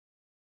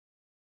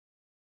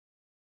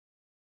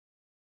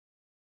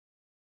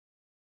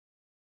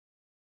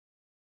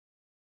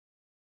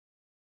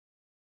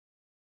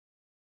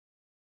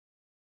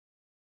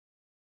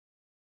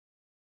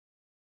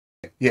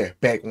Yeah,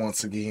 back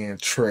once again,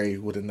 Trey,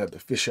 with another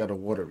Fish Out of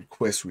Water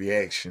request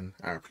reaction.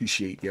 I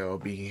appreciate y'all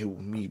being here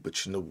with me,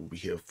 but you know what we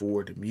here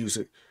for, the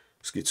music.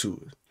 Let's get to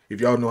it.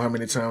 If y'all know how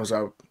many times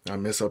I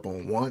mess up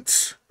on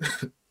once,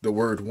 the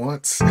word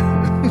once, so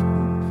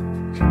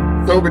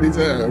many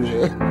times,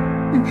 yeah.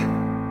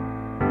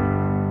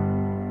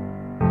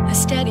 A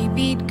steady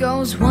beat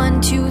goes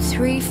 1, 2,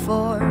 3,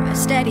 4. A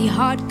steady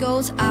heart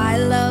goes, I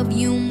love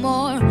you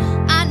more.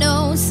 I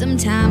know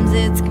sometimes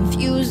it's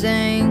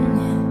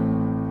confusing.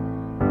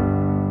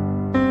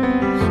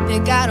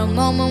 Pick out a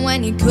moment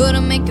when you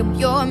couldn't make up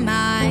your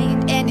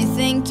mind, and you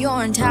think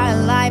your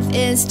entire life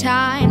is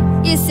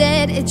time. You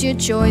said it's your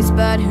choice,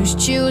 but who's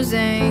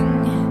choosing?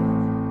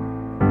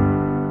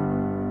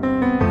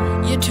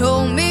 You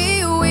told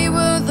me we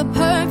were the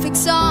perfect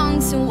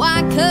song, so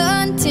I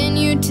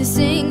continued to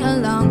sing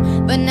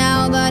along. But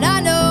now that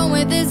I know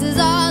what this is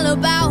all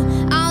about,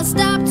 I'll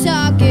stop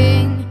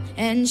talking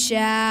and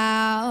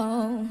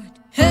shout.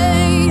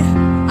 Hey,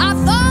 I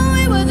thought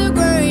we were the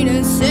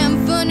greatest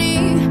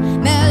symphony,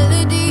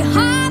 melody,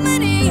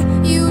 harmony.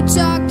 You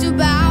talked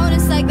about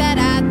us like that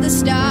at the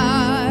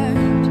start.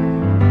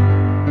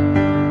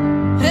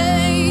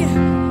 Hey,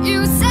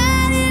 you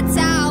said it's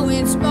how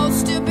it's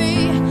supposed to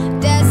be.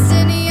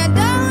 Destiny, I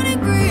don't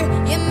agree.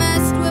 You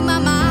messed with my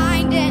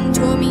mind and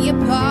tore me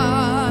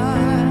apart.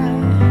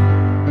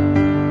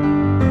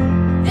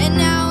 And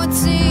now it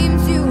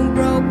seems you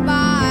broke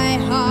my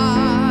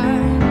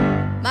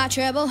heart, my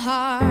treble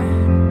heart.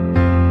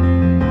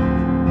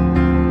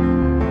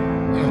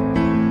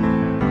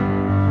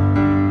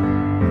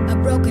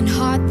 Broken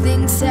heart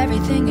thinks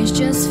everything is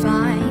just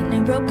fine.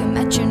 A broken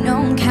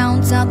metronome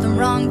counts out the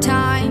wrong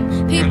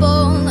time. People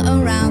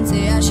around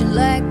say I should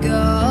let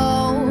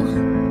go.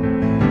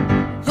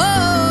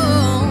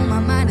 Oh, my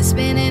mind is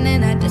spinning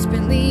and I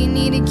desperately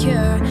need a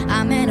cure.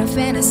 I'm in a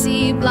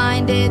fantasy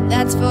blinded,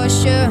 that's for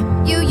sure.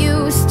 You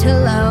used to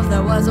love,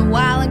 that was a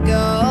while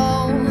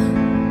ago.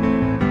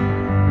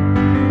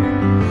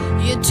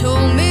 You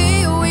told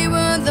me we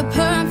were the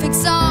perfect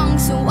song,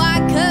 so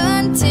I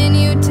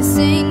continued to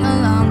sing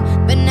along.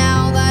 But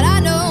now that I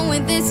know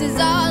what this is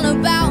all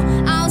about,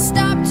 I'll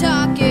stop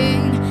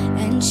talking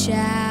and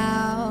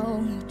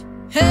shout.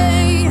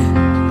 Hey,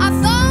 I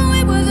thought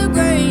we were the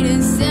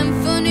greatest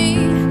symphony,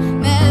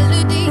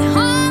 melody,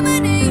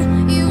 harmony.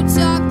 You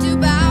talked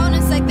about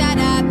us like that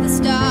at the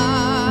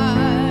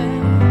start.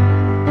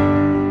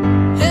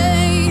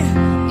 Hey,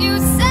 you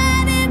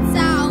said it's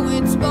how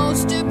it's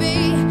supposed to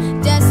be.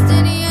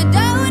 Destiny, I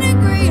don't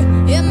agree.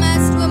 You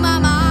messed with my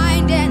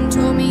mind and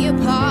tore me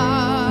apart.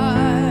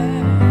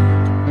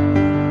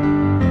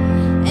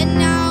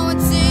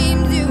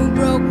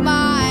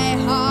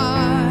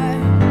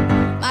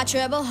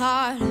 Treble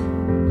heart.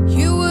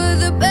 You were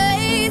the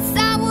bass,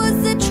 I was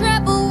the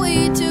treble.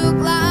 We took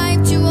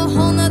life to a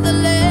whole nother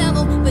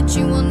level, but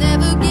you will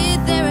never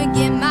get there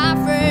again, my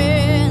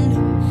friend,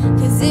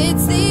 'cause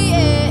it's the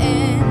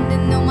end.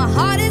 And though my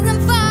heart is on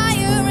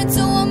fire and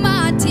so are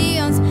my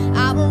tears,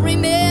 I will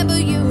remember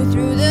you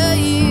through the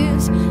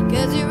years,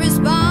 'cause you're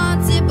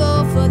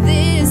responsible for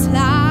this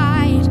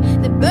light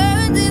that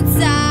burns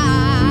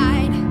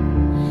inside,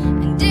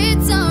 and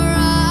it's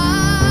alright.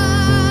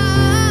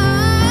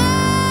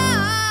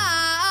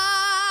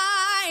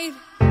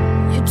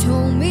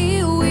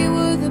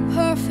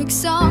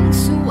 Song,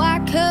 so I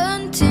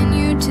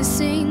continue to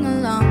sing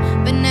along.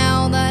 But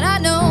now that I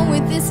know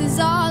what this is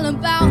all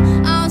about,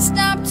 I'll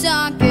stop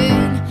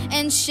talking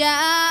and shout.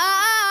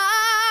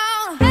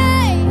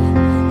 Hey,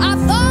 I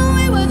thought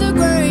we were the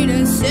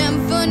greatest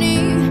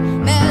symphony,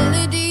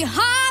 melody,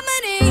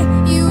 harmony.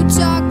 You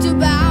talked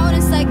about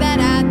us like that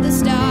at the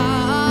start.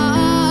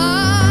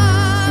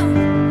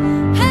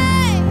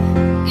 Hey,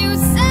 you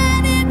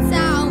said it's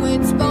how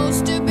it's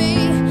supposed to be.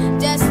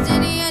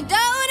 Destiny, I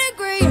don't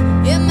agree.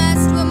 You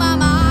messed with my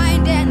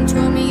mind and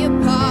tore me apart.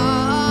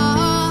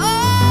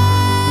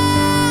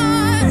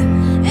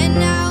 And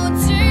now it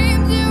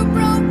seems you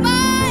broke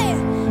my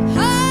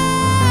heart,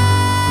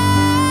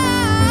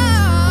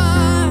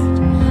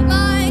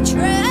 my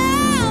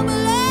treble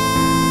heart.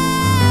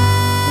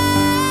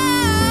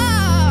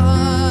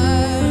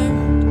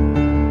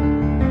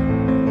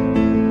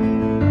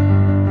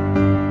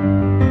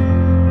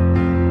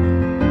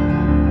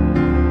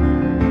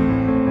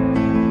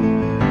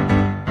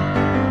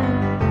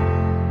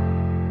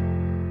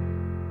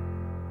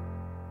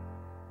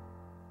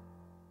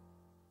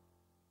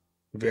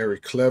 Very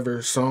clever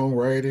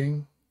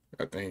songwriting.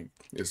 I think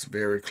it's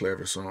very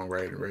clever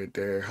songwriting right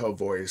there. Her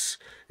voice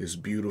is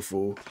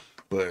beautiful,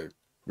 but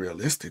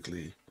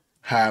realistically,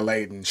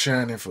 highlighting and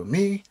shining for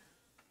me,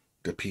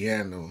 the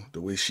piano,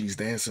 the way she's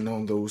dancing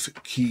on those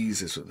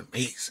keys is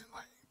amazing.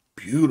 Like,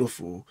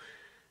 beautiful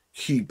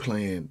key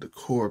playing, the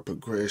chord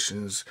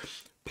progressions,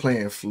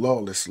 playing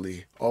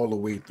flawlessly all the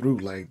way through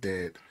like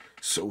that.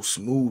 So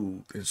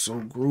smooth and so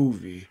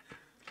groovy.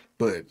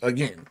 But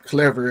again,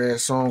 clever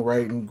ass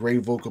songwriting,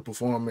 great vocal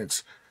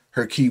performance.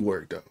 Her key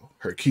work though,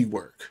 her key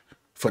work,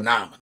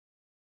 phenomenal.